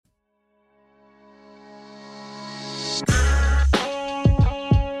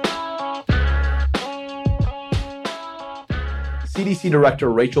CDC Director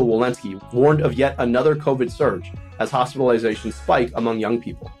Rachel Walensky warned of yet another COVID surge as hospitalizations spike among young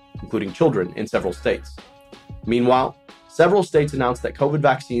people, including children in several states. Meanwhile, several states announced that COVID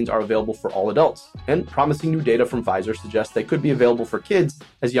vaccines are available for all adults, and promising new data from Pfizer suggests they could be available for kids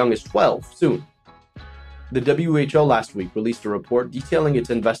as young as 12 soon. The WHO last week released a report detailing its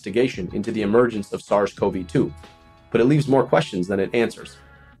investigation into the emergence of SARS-CoV-2, but it leaves more questions than it answers.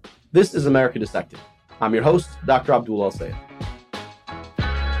 This is America Dissected. I'm your host, Dr. Abdul El-Sayed.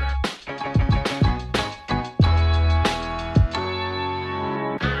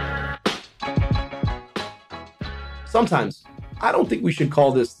 Sometimes, I don't think we should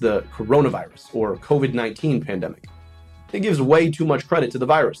call this the coronavirus or COVID-19 pandemic. It gives way too much credit to the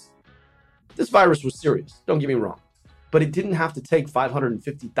virus. This virus was serious, don't get me wrong, but it didn't have to take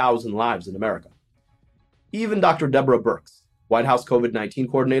 550,000 lives in America. Even Dr. Deborah Birx, White House COVID-19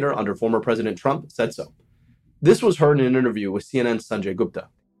 coordinator under former President Trump, said so. This was heard in an interview with CNN's Sanjay Gupta.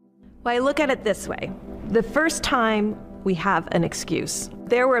 Well, I look at it this way. The first time we have an excuse,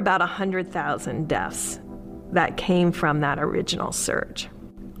 there were about 100,000 deaths that came from that original surge.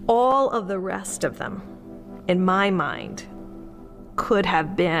 All of the rest of them, in my mind, could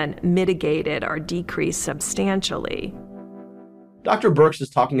have been mitigated or decreased substantially. Dr. Birx is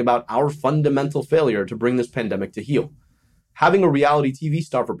talking about our fundamental failure to bring this pandemic to heel. Having a reality TV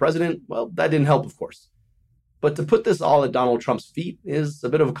star for president, well, that didn't help, of course. But to put this all at Donald Trump's feet is a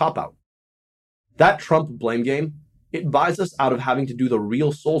bit of a cop-out. That Trump blame game, it buys us out of having to do the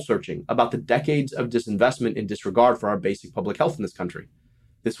real soul-searching about the decades of disinvestment and disregard for our basic public health in this country.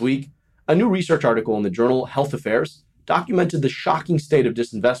 This week, a new research article in the journal Health Affairs documented the shocking state of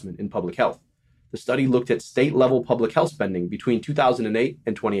disinvestment in public health. The study looked at state-level public health spending between 2008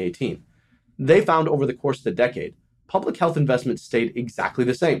 and 2018. They found over the course of the decade, public health investments stayed exactly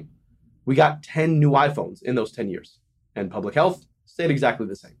the same. We got 10 new iPhones in those 10 years, and public health stayed exactly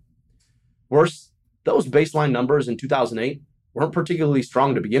the same. Worse, those baseline numbers in 2008 weren't particularly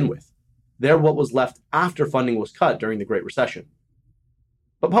strong to begin with. They're what was left after funding was cut during the Great Recession.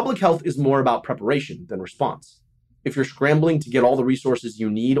 But public health is more about preparation than response. If you're scrambling to get all the resources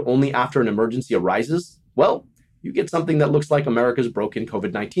you need only after an emergency arises, well, you get something that looks like America's broken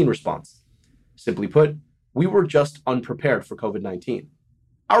COVID-19 response. Simply put, we were just unprepared for COVID-19.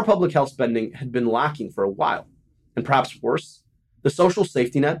 Our public health spending had been lacking for a while, and perhaps worse, the social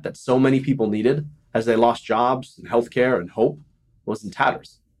safety net that so many people needed as they lost jobs and healthcare and hope was in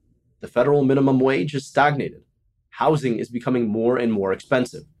tatters. The federal minimum wage has stagnated. Housing is becoming more and more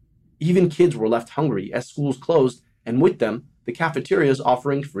expensive. Even kids were left hungry as schools closed, and with them, the cafeterias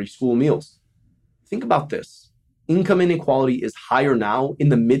offering free school meals. Think about this. Income inequality is higher now in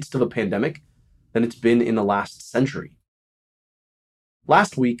the midst of a pandemic than it's been in the last century.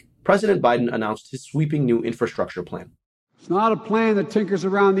 Last week, President Biden announced his sweeping new infrastructure plan. It's not a plan that tinkers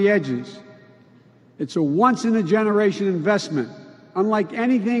around the edges. It's a once-in-a-generation investment, unlike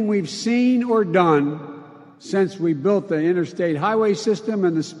anything we've seen or done since we built the interstate highway system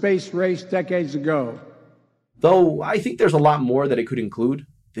and the space race decades ago. Though I think there's a lot more that it could include,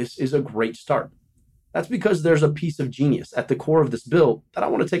 this is a great start. That's because there's a piece of genius at the core of this bill that I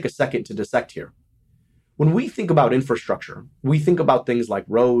want to take a second to dissect here. When we think about infrastructure, we think about things like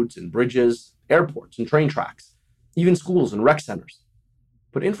roads and bridges, airports and train tracks, even schools and rec centers.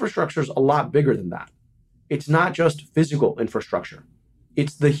 But infrastructure is a lot bigger than that. It's not just physical infrastructure.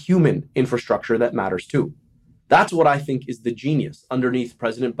 It's the human infrastructure that matters too. That's what I think is the genius underneath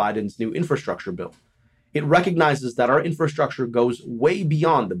President Biden's new infrastructure bill. It recognizes that our infrastructure goes way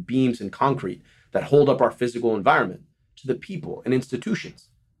beyond the beams and concrete that hold up our physical environment to the people and institutions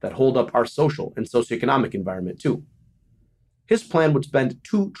that hold up our social and socioeconomic environment too. His plan would spend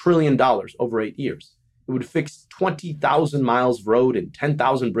 $2 trillion over 8 years. It would fix 20,000 miles of road and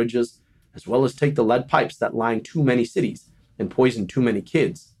 10,000 bridges, as well as take the lead pipes that line too many cities and poison too many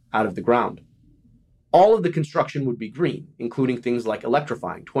kids out of the ground. All of the construction would be green, including things like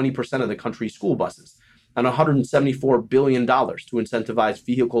electrifying 20% of the country's school buses and $174 billion to incentivize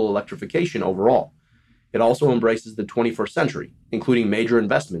vehicle electrification overall. It also embraces the 21st century, including major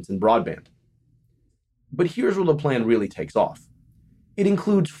investments in broadband. But here's where the plan really takes off. It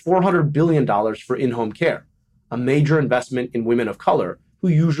includes $400 billion for in-home care, a major investment in women of color who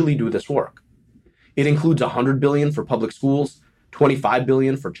usually do this work. It includes $100 billion for public schools, $25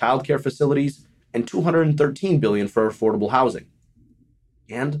 billion for childcare facilities, and $213 billion for affordable housing.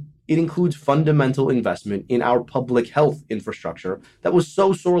 And it includes fundamental investment in our public health infrastructure that was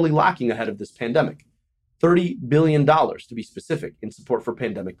so sorely lacking ahead of this pandemic. $30 billion to be specific in support for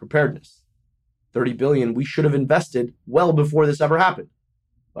pandemic preparedness. $30 billion we should have invested well before this ever happened.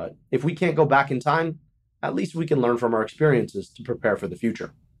 But if we can't go back in time, at least we can learn from our experiences to prepare for the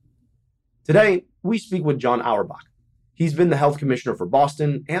future. Today, we speak with John Auerbach. He's been the health commissioner for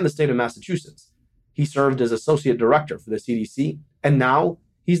Boston and the state of Massachusetts. He served as associate director for the CDC, and now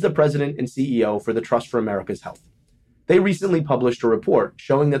he's the president and CEO for the Trust for America's Health. They recently published a report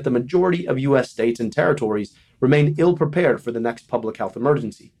showing that the majority of U.S. states and territories remain ill-prepared for the next public health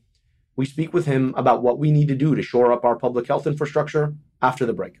emergency. We speak with him about what we need to do to shore up our public health infrastructure after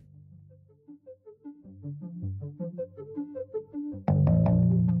the break.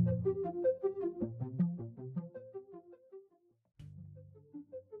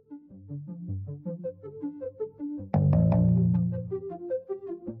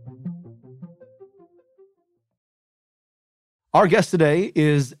 Our guest today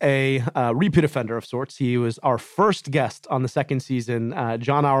is a repeat offender of sorts. He was our first guest on the second season,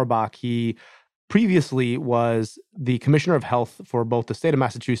 John Auerbach. He previously was the commissioner of health for both the state of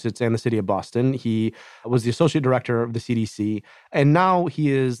Massachusetts and the city of Boston. He was the associate director of the CDC, and now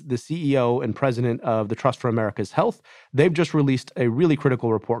he is the CEO and president of the Trust for America's Health. They've just released a really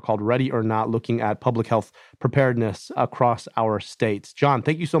critical report called Ready or Not, looking at public health preparedness across our states. John,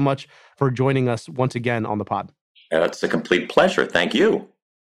 thank you so much for joining us once again on the pod. It's a complete pleasure. Thank you.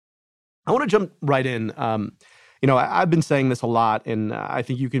 I want to jump right in. I've been saying this a lot, and I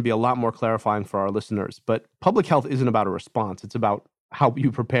think you can be a lot more clarifying for our listeners. But public health isn't about a response. It's about how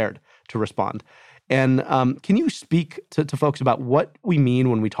you prepared to respond. And can you speak to folks about what we mean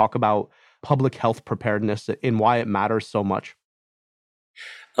when we talk about public health preparedness and why it matters so much?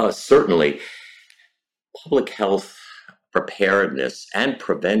 Certainly. Public health preparedness and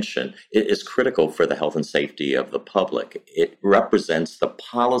prevention is critical for the health and safety of the public. It represents the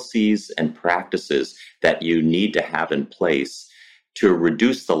policies and practices that you need to have in place to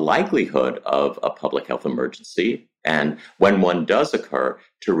reduce the likelihood of a public health emergency, and when one does occur,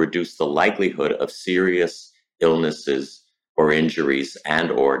 to reduce the likelihood of serious illnesses or injuries and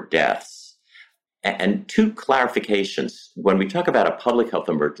or deaths. And two clarifications. When we talk about a public health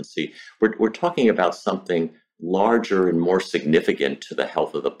emergency, we're talking about something larger and more significant to the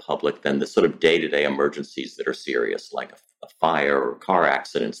health of the public than the sort of day-to-day emergencies that are serious, like a fire or car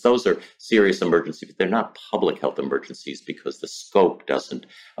accidents. Those are serious emergencies, but they're not public health emergencies because the scope doesn't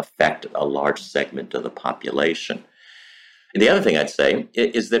affect a large segment of the population. And the other thing I'd say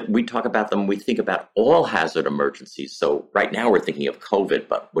is that we talk about them, we think about all hazard emergencies. So right now we're thinking of COVID,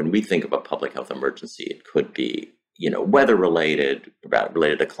 but when we think of a public health emergency, it could be weather-related,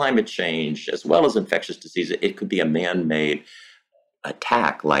 related to climate change, as well as infectious disease. It could be a man-made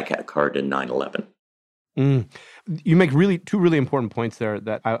attack like occurred in 9/11. You make two really important points there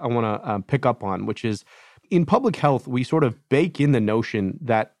that I want to pick up on, which is in public health, we sort of bake in the notion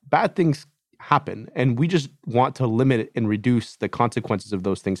that bad things happen, and we just want to limit and reduce the consequences of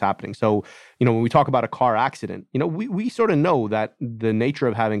those things happening. So, when we talk about a car accident, we sort of know that the nature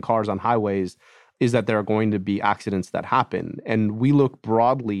of having cars on highways is that there are going to be accidents that happen. And we look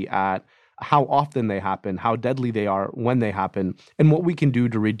broadly at how often they happen, how deadly they are when they happen, and what we can do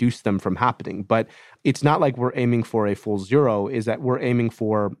to reduce them from happening. But it's not like we're aiming for a full zero, is that we're aiming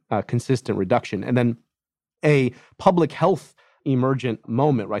for a consistent reduction. And then a public health emergent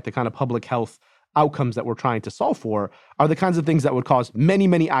moment, right? The kind of public health outcomes that we're trying to solve for are the kinds of things that would cause many,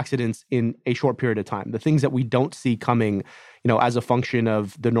 many accidents in a short period of time, the things that we don't see coming, as a function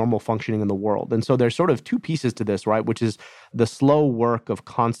of the normal functioning in the world. And so there's sort of two pieces to this, right? Which is the slow work of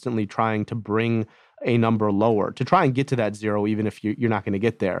constantly trying to bring a number lower, to try and get to that zero, even if you're not going to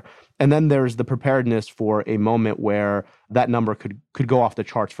get there. And then there's the preparedness for a moment where that number could go off the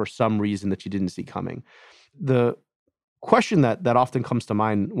charts for some reason that you didn't see coming. The question that often comes to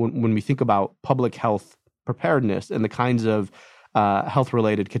mind when we think about public health preparedness and the kinds of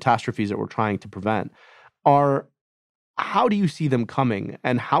health-related catastrophes that we're trying to prevent are, how do you see them coming,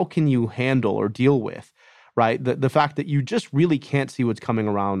 and how can you handle or deal with, right, the fact that you just really can't see what's coming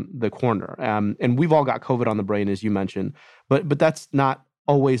around the corner? And we've all got COVID on the brain, as you mentioned, but that's not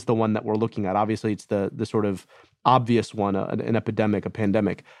always the one that we're looking at. Obviously, it's the sort of obvious one, an epidemic, a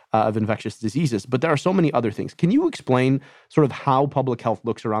pandemic of infectious diseases. But there are so many other things. Can you explain sort of how public health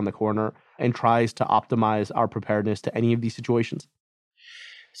looks around the corner and tries to optimize our preparedness to any of these situations?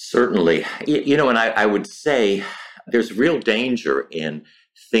 Certainly. And I would say there's real danger in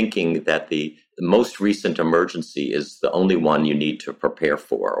thinking that the most recent emergency is the only one you need to prepare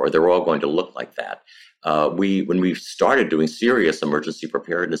for, or they're all going to look like that. When we started doing serious emergency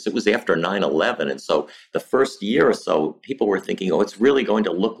preparedness, it was after 9/11. And so the first year or so, people were thinking, it's really going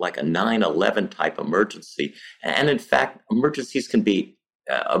to look like a 9/11 type emergency. And in fact, emergencies can be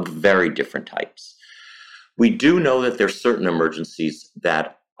of very different types. We do know that there's certain emergencies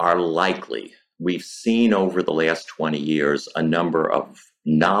that are likely, we've seen over the last 20 years a number of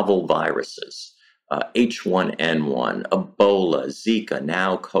novel viruses, H1N1, Ebola, Zika,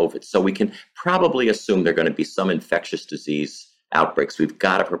 now COVID. So we can probably assume there are going to be some infectious disease outbreaks. We've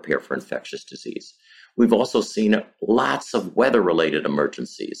got to prepare for infectious disease. We've also seen lots of weather-related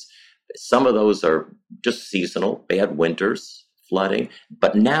emergencies. Some of those are just seasonal, bad winters, flooding,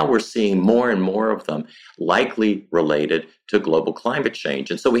 but now we're seeing more and more of them likely related to global climate change.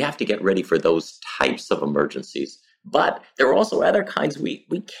 And so we have to get ready for those types of emergencies. But there are also other kinds we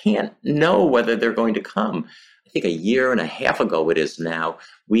can't know whether they're going to come. I think a year and a half ago it is now,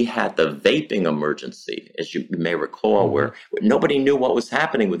 we had the vaping emergency, as you may recall, where nobody knew what was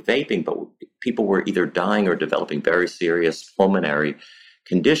happening with vaping, but people were either dying or developing very serious pulmonary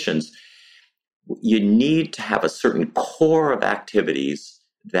conditions. You need to have a certain core of activities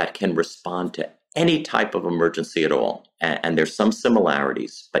that can respond to any type of emergency at all. And there's some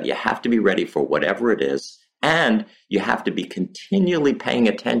similarities, but you have to be ready for whatever it is. And you have to be continually paying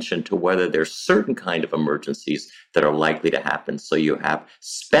attention to whether there's certain kind of emergencies that are likely to happen. So you have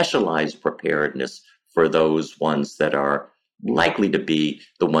specialized preparedness for those ones that are likely to be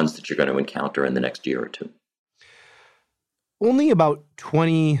the ones that you're going to encounter in the next year or two. Only about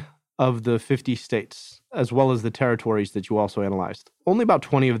 20 of the 50 states, as well as the territories that you also analyzed, only about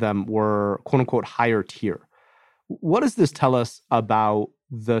 20 of them were quote unquote higher tier. What does this tell us about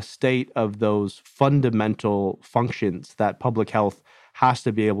the state of those fundamental functions that public health has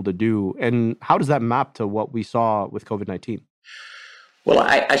to be able to do? And how does that map to what we saw with COVID-19? Well,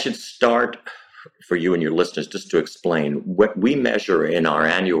 I should start for you and your listeners just to explain what we measure in our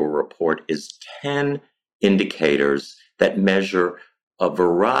annual report is 10 indicators that measure a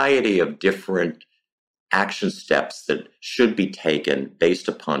variety of different action steps that should be taken based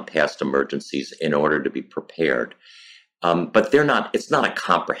upon past emergencies in order to be prepared. But it's not a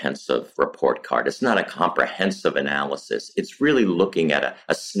comprehensive report card. It's not a comprehensive analysis. It's really looking at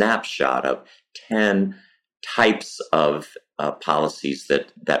a snapshot of 10 types of policies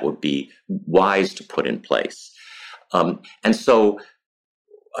that would be wise to put in place. And so,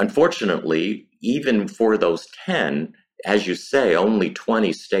 unfortunately, even for those 10, as you say, only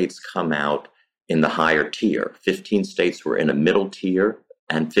 20 states come out in the higher tier. 15 states were in a middle tier,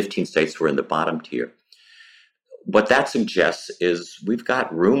 and 15 states were in the bottom tier. What that suggests is we've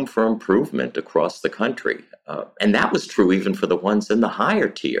got room for improvement across the country. And that was true even for the ones in the higher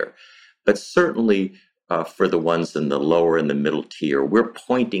tier. But certainly for the ones in the lower and the middle tier, we're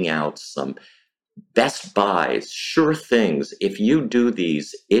pointing out some best buys, sure things. If you do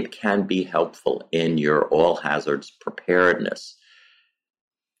these, it can be helpful in your all hazards preparedness.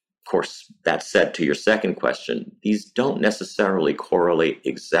 Of course, that said, to your second question, these don't necessarily correlate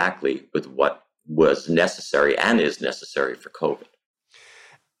exactly with what was necessary and is necessary for COVID.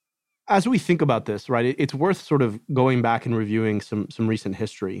 As we think about this, right, it's worth sort of going back and reviewing some recent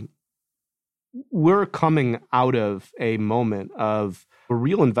history. We're coming out of a moment of a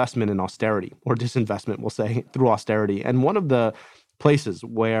real investment in austerity, or disinvestment, we'll say, through austerity. And one of the places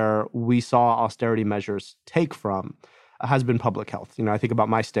where we saw austerity measures take from has been public health. I think about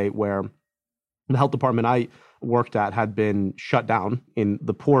my state where the health department I worked at had been shut down in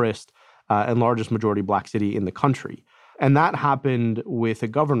the poorest and largest majority Black city in the country. And that happened with a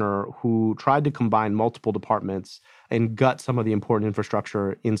governor who tried to combine multiple departments and gut some of the important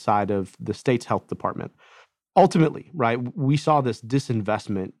infrastructure inside of the state's health department. Ultimately, right, we saw this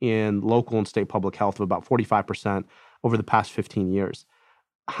disinvestment in local and state public health of about 45% over the past 15 years.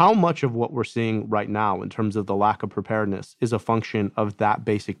 How much of what we're seeing right now in terms of the lack of preparedness is a function of that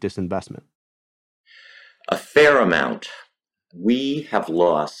basic disinvestment? A fair amount. We have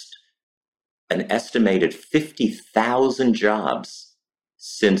lost an estimated 50,000 jobs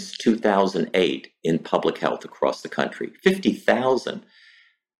since 2008 in public health across the country. 50,000.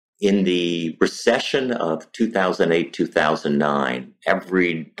 In the recession of 2008, 2009,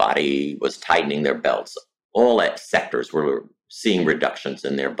 everybody was tightening their belts. All sectors were seeing reductions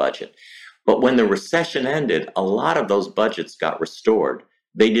in their budget. But when the recession ended, a lot of those budgets got restored.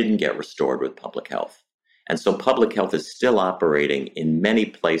 They didn't get restored with public health. And so public health is still operating in many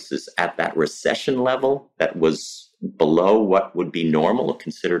places at that recession level that was below what would be normal,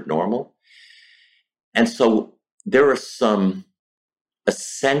 considered normal. And so there are some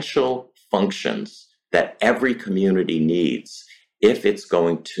essential functions that every community needs if it's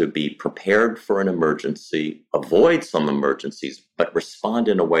going to be prepared for an emergency, avoid some emergencies, but respond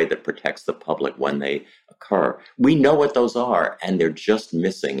in a way that protects the public when they occur. We know what those are, and they're just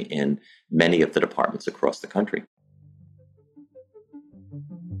missing in many of the departments across the country.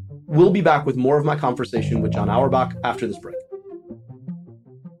 We'll be back with more of my conversation with John Auerbach after this break.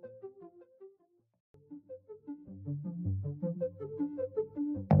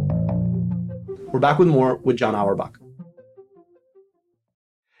 We're back with more with John Auerbach.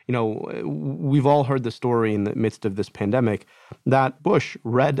 You know, we've all heard the story in the midst of this pandemic that Bush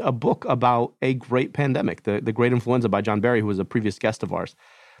read a book about a great pandemic, the Great Influenza by John Barry, who was a previous guest of ours,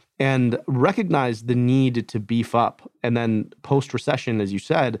 and recognized the need to beef up. And then post-recession, as you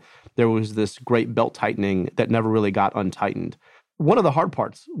said, there was this great belt tightening that never really got untightened. One of the hard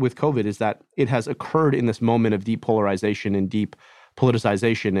parts with COVID is that it has occurred in this moment of deep polarization and deep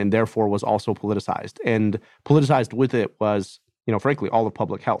politicization, and therefore was also politicized. And politicized with it was, you know, frankly, all of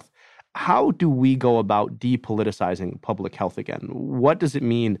public health. How do we go about depoliticizing public health again? What does it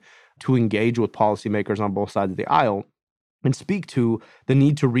mean to engage with policymakers on both sides of the aisle and speak to the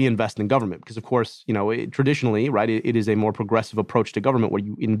need to reinvest in government? Because, of course, you know, traditionally, right, it is a more progressive approach to government where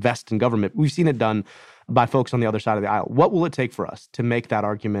you invest in government. We've seen it done by folks on the other side of the aisle. What will it take for us to make that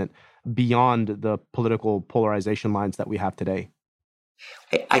argument beyond the political polarization lines that we have today?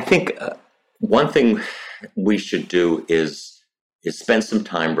 I think one thing we should do is spend some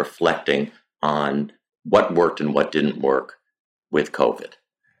time reflecting on what worked and what didn't work with COVID.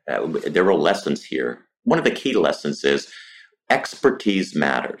 There are lessons here. One of the key lessons is expertise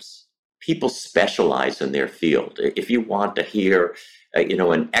matters. People specialize in their field. If you want to hear,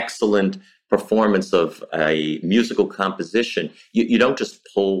 an excellent performance of a musical composition, you don't just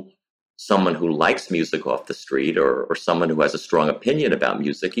pull someone who likes music off the street or someone who has a strong opinion about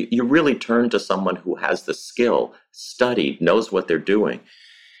music. You really turn to someone who has the skill, studied, knows what they're doing.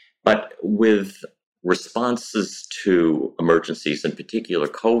 But with responses to emergencies, in particular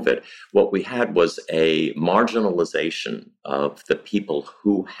COVID, what we had was a marginalization of the people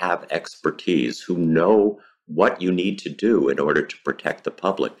who have expertise, who know what you need to do in order to protect the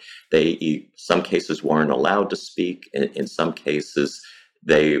public. They, in some cases, weren't allowed to speak. In some cases,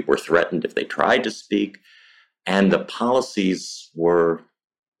 they were threatened if they tried to speak. And the policies were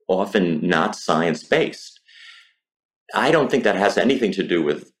often not science-based. I don't think that has anything to do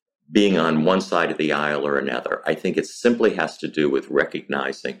with being on one side of the aisle or another. I think it simply has to do with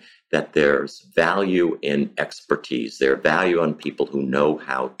recognizing that there's value in expertise. There's value on people who know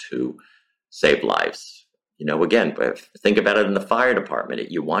how to save lives. Again, think about it in the fire department.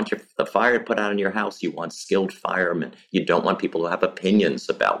 You want the fire put out in your house. You want skilled firemen. You don't want people who have opinions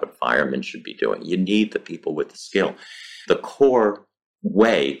about what firemen should be doing. You need the people with the skill. The core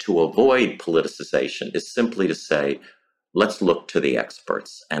way to avoid politicization is simply to say, let's look to the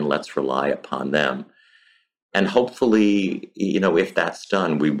experts and let's rely upon them. And hopefully, if that's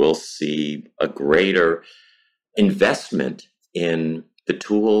done, we will see a greater investment in the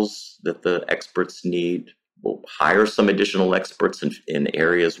tools that the experts need. We'll hire some additional experts in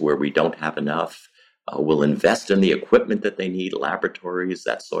areas where we don't have enough. We'll invest in the equipment that they need, laboratories,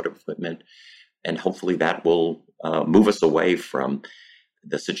 that sort of equipment. And hopefully that will move us away from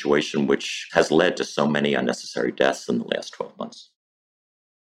the situation which has led to so many unnecessary deaths in the last 12 months.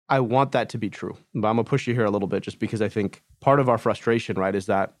 I want that to be true, but I'm going to push you here a little bit just because I think part of our frustration, right, is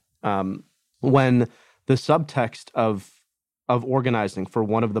that when the subtext of organizing for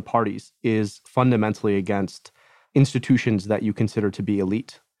one of the parties is fundamentally against institutions that you consider to be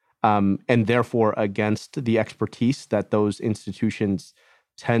elite, and therefore against the expertise that those institutions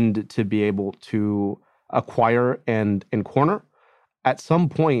tend to be able to acquire and corner, at some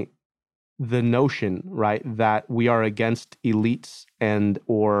point, the notion, right, that we are against elites and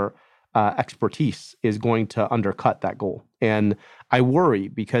or expertise is going to undercut that goal. And I worry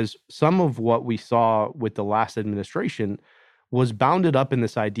because some of what we saw with the last administration was bounded up in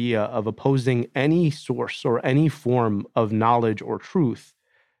this idea of opposing any source or any form of knowledge or truth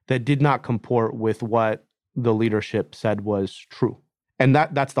that did not comport with what the leadership said was true. And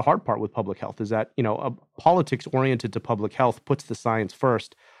that's the hard part with public health is that, a politics oriented to public health puts the science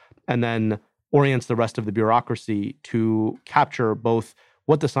first and then orients the rest of the bureaucracy to capture both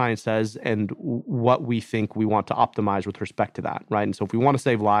what the science says and what we think we want to optimize with respect to that, right? And so if we want to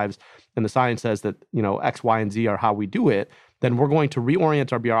save lives and the science says that, X, Y, and Z are how we do it, then we're going to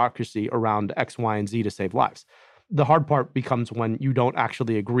reorient our bureaucracy around X, Y, and Z to save lives. The hard part becomes when you don't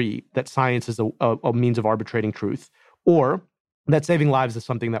actually agree that science is a means of arbitrating truth or that saving lives is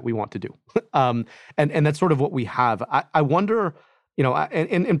something that we want to do. And that's sort of what we have. I wonder,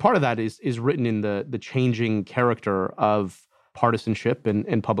 and part of that is written in the changing character of partisanship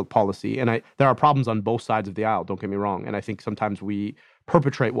and public policy. And there are problems on both sides of the aisle, don't get me wrong. And I think sometimes we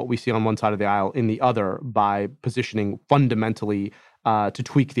perpetrate what we see on one side of the aisle in the other by positioning fundamentally to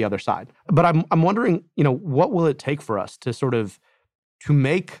tweak the other side. But I'm wondering, what will it take for us to sort of to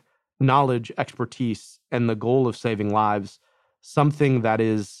make knowledge, expertise, and the goal of saving lives something that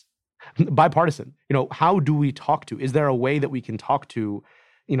is bipartisan? How do we talk to? Is there a way that we can talk to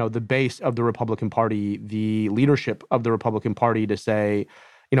the base of the Republican Party, the leadership of the Republican Party to say,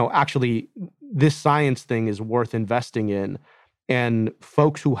 actually, this science thing is worth investing in. And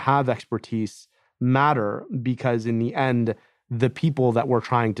folks who have expertise matter because in the end, the people that we're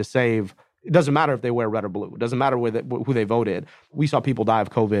trying to save, it doesn't matter if they wear red or blue. It doesn't matter who they voted. We saw people die of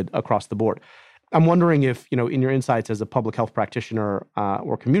COVID across the board. I'm wondering if, in your insights as a public health practitioner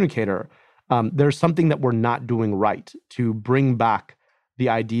or communicator, there's something that we're not doing right to bring back the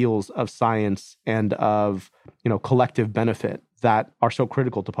ideals of science and of, collective benefit that are so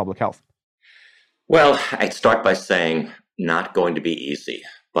critical to public health. Well, I'd start by saying not going to be easy,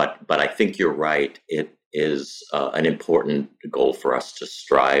 but I think you're right. It is an important goal for us to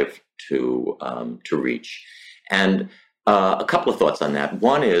strive to reach. And a couple of thoughts on that.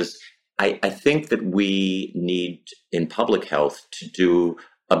 One is, I think that we need in public health to do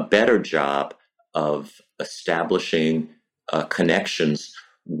a better job of establishing connections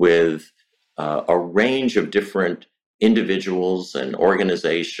with a range of different individuals and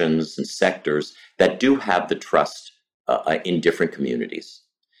organizations and sectors that do have the trust in different communities.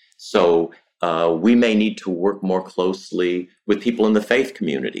 So we may need to work more closely with people in the faith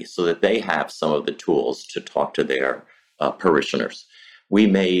community so that they have some of the tools to talk to their parishioners. We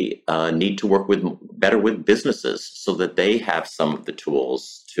may need to work better with businesses so that they have some of the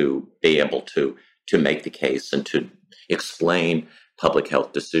tools to be able to make the case and to explain public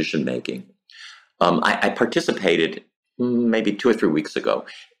health decision making. I participated maybe 2 or 3 weeks ago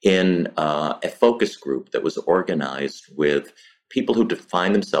in a focus group that was organized with people who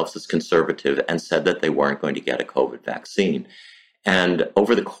define themselves as conservative and said that they weren't going to get a COVID vaccine. And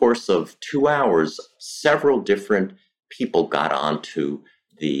over the course of 2 hours, several different people got onto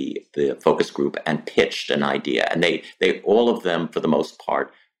the focus group and pitched an idea. And they all of them, for the most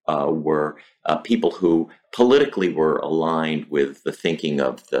part, were people who politically were aligned with the thinking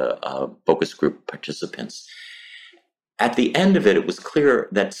of the focus group participants. At the end of it, it was clear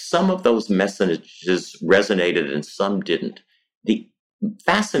that some of those messages resonated and some didn't. The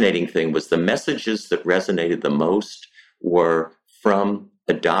fascinating thing was the messages that resonated the most were from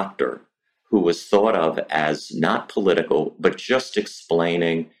a doctor who was thought of as not political, but just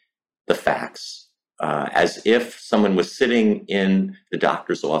explaining the facts, as if someone was sitting in the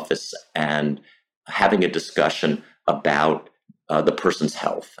doctor's office and having a discussion about the person's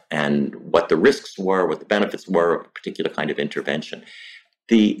health and what the risks were, what the benefits were of a particular kind of intervention.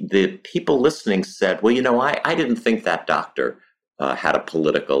 The people listening said, well, I didn't think that doctor had a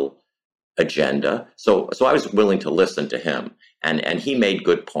political agenda. So I was willing to listen to him. And he made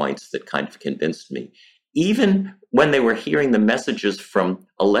good points that kind of convinced me. Even when they were hearing the messages from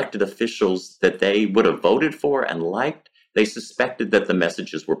elected officials that they would have voted for and liked, they suspected that the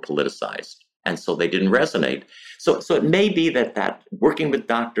messages were politicized. And so they didn't resonate. So it may be that working with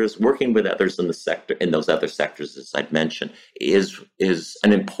doctors, working with others in the sector, in those other sectors, as I'd mentioned, is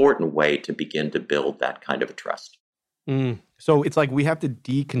an important way to begin to build that kind of a trust. So it's like we have to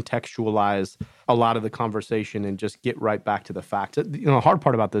decontextualize a lot of the conversation and just get right back to the facts. The hard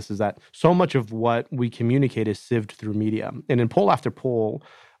part about this is that so much of what we communicate is sieved through media. And in poll after poll,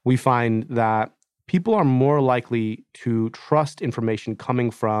 we find that people are more likely to trust information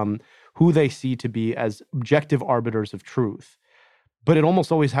coming from who they see to be as objective arbiters of truth. But it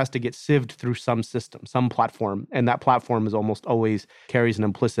almost always has to get sieved through some system, some platform. And that platform is almost always carries an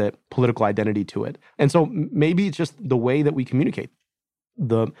implicit political identity to it. And so maybe it's just the way that we communicate.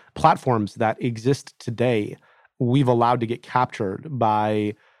 The platforms that exist today, we've allowed to get captured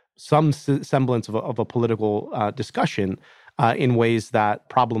by some semblance of a political discussion in ways that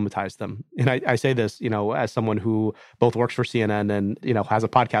problematize them. And I say this, as someone who both works for CNN and, has a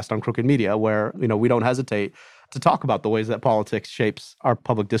podcast on Crooked Media where, we don't hesitate to talk about the ways that politics shapes our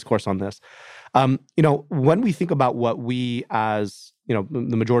public discourse on this. When we think about what we as, the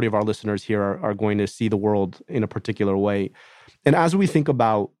majority of our listeners here are going to see the world in a particular way. And as we think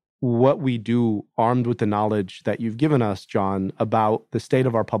about what we do armed with the knowledge that you've given us, John, about the state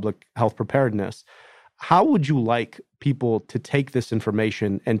of our public health preparedness, how would you like people to take this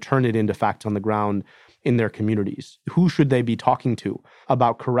information and turn it into facts on the ground in their communities? Who should they be talking to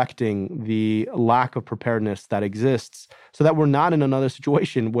about correcting the lack of preparedness that exists so that we're not in another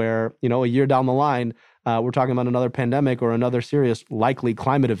situation where, a year down the line, we're talking about another pandemic or another serious likely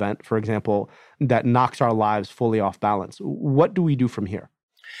climate event, for example, that knocks our lives fully off balance? What do we do from here?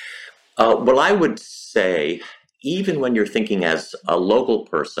 Well, I would say, even when you're thinking as a local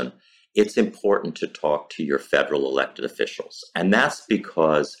person, it's important to talk to your federal elected officials. And that's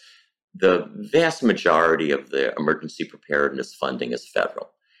because the vast majority of the emergency preparedness funding is federal.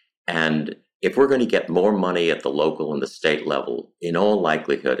 And if we're going to get more money at the local and the state level, in all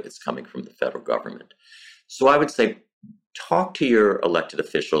likelihood, it's coming from the federal government. So I would say, talk to your elected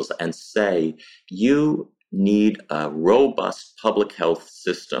officials and say, you need a robust public health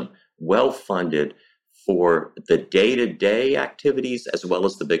system, well-funded for the day-to-day activities as well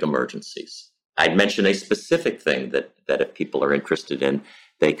as the big emergencies. I'd mention a specific thing that if people are interested in,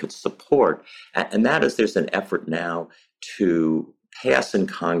 they could support, and that is there's an effort now to pass in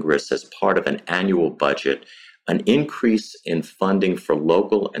Congress as part of an annual budget an increase in funding for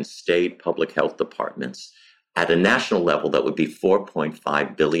local and state public health departments at a national level that would be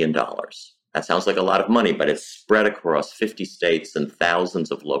 $4.5 billion. That sounds like a lot of money, but it's spread across 50 states and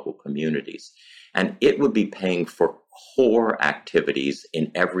thousands of local communities. And it would be paying for core activities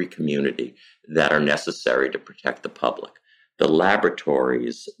in every community that are necessary to protect the public. The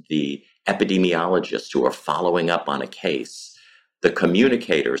laboratories, the epidemiologists who are following up on a case, the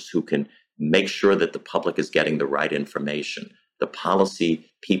communicators who can make sure that the public is getting the right information, the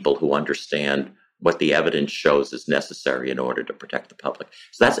policy people who understand what the evidence shows is necessary in order to protect the public.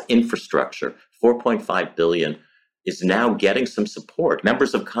 So that's infrastructure. $4.5 billion is now getting some support.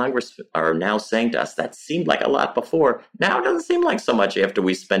 Members of Congress are now saying to us, that seemed like a lot before. Now it doesn't seem like so much after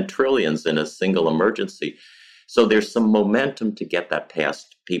we spent trillions in a single emergency. So there's some momentum to get that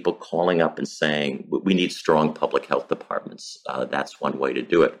passed. People calling up and saying, we need strong public health departments. That's one way to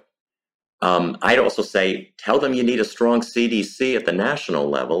do it. I'd also say, tell them you need a strong CDC at the national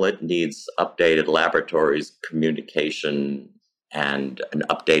level. It needs updated laboratories, communication, and an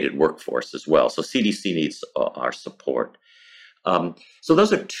updated workforce as well. So CDC needs our support. So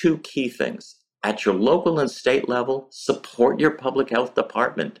those are two key things. At your local and state level, support your public health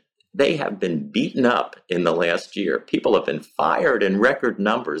department. They have been beaten up in the last year. People have been fired in record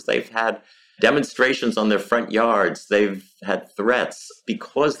numbers. They've had demonstrations on their front yards. They've had threats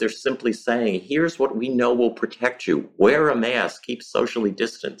because they're simply saying, here's what we know will protect you. Wear a mask, keep socially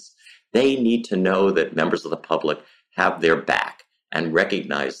distanced. They need to know that members of the public have their back and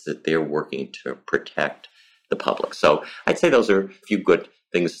recognize that they're working to protect the public. So I'd say those are a few good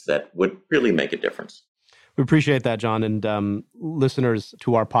things that would really make a difference. We appreciate that, John. And listeners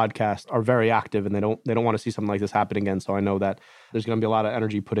to our podcast are very active, and they don't want to see something like this happen again. So I know that there's going to be a lot of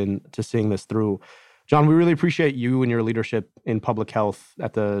energy put into seeing this through. John, we really appreciate you and your leadership in public health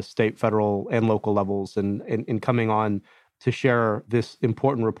at the state, federal, and local levels, and in coming on to share this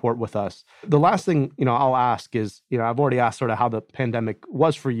important report with us. The last thing I'll ask is, I've already asked sort of how the pandemic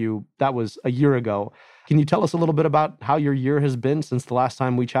was for you. That was a year ago. Can you tell us a little bit about how your year has been since the last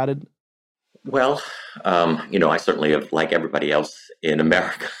time we chatted? Well, I certainly have, like everybody else in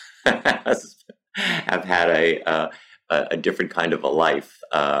America, have had a different kind of a life.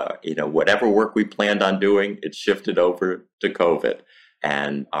 Whatever work we planned on doing, it shifted over to COVID.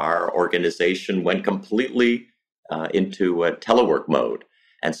 And our organization went completely into telework mode.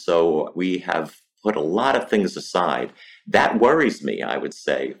 And so we have put a lot of things aside. That worries me, I would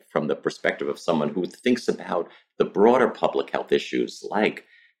say, from the perspective of someone who thinks about the broader public health issues like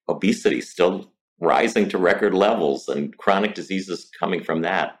obesity still rising to record levels and chronic diseases coming from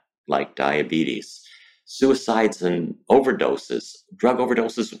that, like diabetes. Suicides and overdoses, drug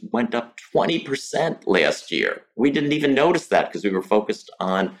overdoses went up 20% last year. We didn't even notice that because we were focused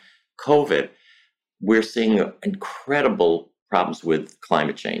on COVID. We're seeing incredible problems with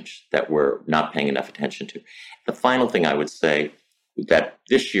climate change that we're not paying enough attention to. The final thing I would say that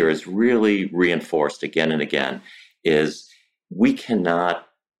this year is really reinforced again and again is we cannot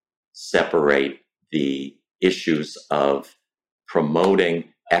separate the issues of promoting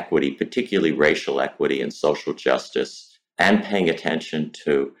equity, particularly racial equity and social justice, and paying attention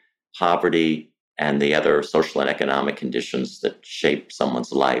to poverty and the other social and economic conditions that shape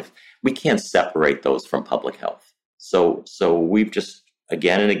someone's life. We can't separate those from public health. So we've just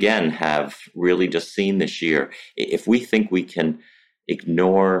again and again have really just seen this year, if we think we can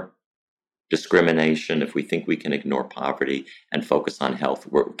ignore discrimination, if we think we can ignore poverty and focus on health,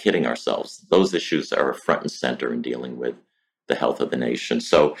 we're kidding ourselves. Those issues are front and center in dealing with the health of the nation.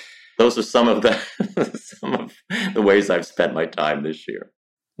 So those are some of the ways I've spent my time this year.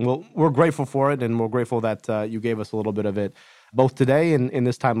 Well, we're grateful for it, and we're grateful that you gave us a little bit of it, both today and in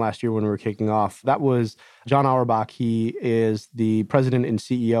this time last year when we were kicking off. That was John Auerbach. He is the president and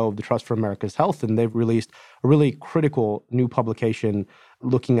CEO of the Trust for America's Health, and they've released a really critical new publication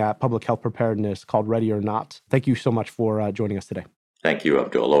looking at public health preparedness called Ready or Not. Thank you so much for joining us today. Thank you,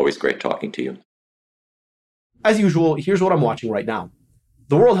 Abdul. Always great talking to you. As usual, here's what I'm watching right now.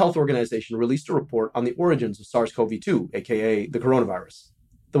 The World Health Organization released a report on the origins of SARS-CoV-2, aka the coronavirus.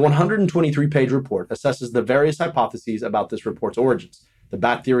 The 123-page report assesses the various hypotheses about this report's origins, the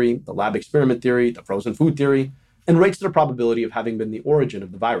bat theory, the lab experiment theory, the frozen food theory, and rates their probability of having been the origin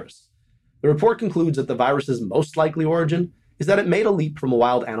of the virus. The report concludes that the virus's most likely origin is that it made a leap from a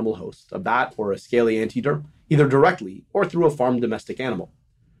wild animal host, a bat or a scaly anteater, either directly or through a farmed domestic animal.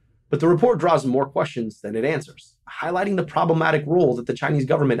 But the report draws more questions than it answers, highlighting the problematic role that the Chinese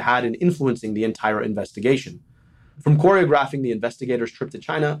government had in influencing the entire investigation, from choreographing the investigators' trip to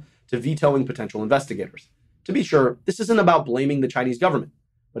China to vetoing potential investigators. To be sure, this isn't about blaming the Chinese government,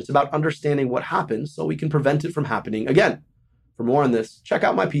 but it's about understanding what happened so we can prevent it from happening again. For more on this, check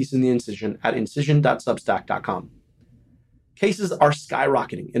out my piece in The Incision at incision.substack.com. Cases are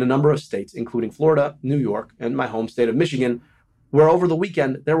skyrocketing in a number of states, including Florida, New York, and my home state of Michigan, where over the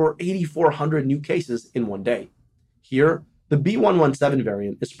weekend there were 8,400 new cases in one day. Here, the B117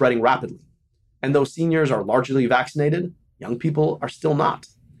 variant is spreading rapidly. And though seniors are largely vaccinated, young people are still not.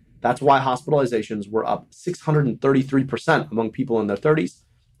 That's why hospitalizations were up 633% among people in their 30s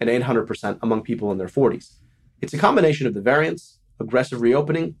and 800% among people in their 40s. It's a combination of the variants, aggressive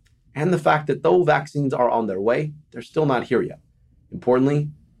reopening, and the fact that though vaccines are on their way, they're still not here yet. Importantly,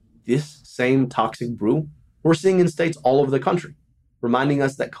 this same toxic brew we're seeing in states all over the country, reminding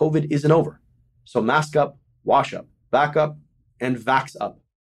us that COVID isn't over. So mask up, wash up, back up, and vax up.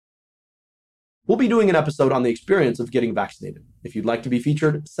 We'll be doing an episode on the experience of getting vaccinated. If you'd like to be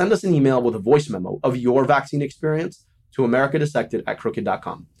featured, send us an email with a voice memo of your vaccine experience to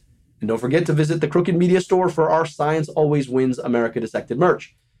americadissected@crooked.com. And don't forget to visit the Crooked Media Store for our Science Always Wins America Dissected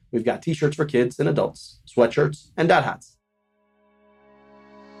merch. We've got t-shirts for kids and adults, sweatshirts, and dad hats.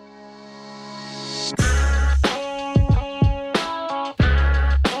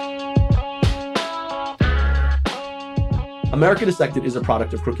 America Dissected is a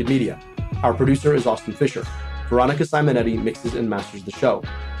product of Crooked Media. Our producer is Austin Fisher. Veronica Simonetti mixes and masters the show.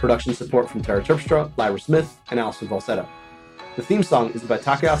 Production support from Tara Terpstra, Lyra Smith, and Allison Falsetta. The theme song is by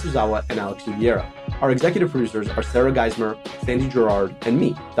Taka Yasuzawa and Alex Sugiera. Our executive producers are Sarah Geismer, Sandy Gerard, and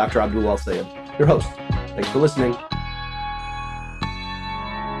me, Dr. Abdul El Sayed, your host. Thanks for listening.